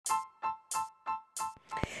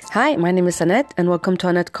Hi, my name is Annette, and welcome to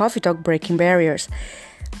Annette Coffee Talk Breaking Barriers.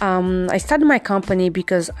 I started my company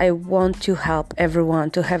because I want to help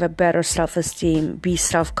everyone to have a better self-esteem, be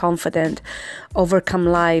self-confident, overcome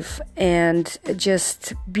life, and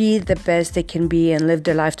just be the best they can be and live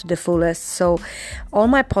their life to the fullest. So all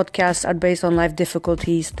my podcasts are based on life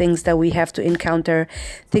difficulties, things that we have to encounter,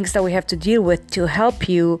 things that we have to deal with to help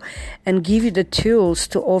you and give you the tools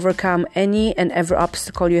to overcome any and every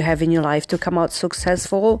obstacle you have in your life, to come out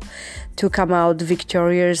successful, to come out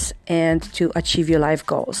victorious, and to achieve your life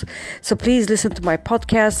goals. So please listen to my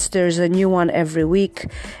podcast. There's a new one every week,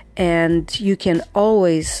 and you can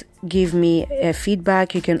always give me a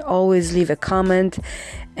feedback. You can always leave a comment,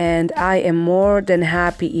 and I am more than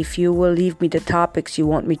happy if you will leave me the topics you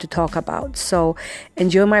want me to talk about. So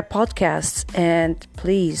enjoy my podcasts, and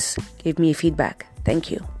please give me feedback.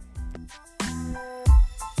 Thank you.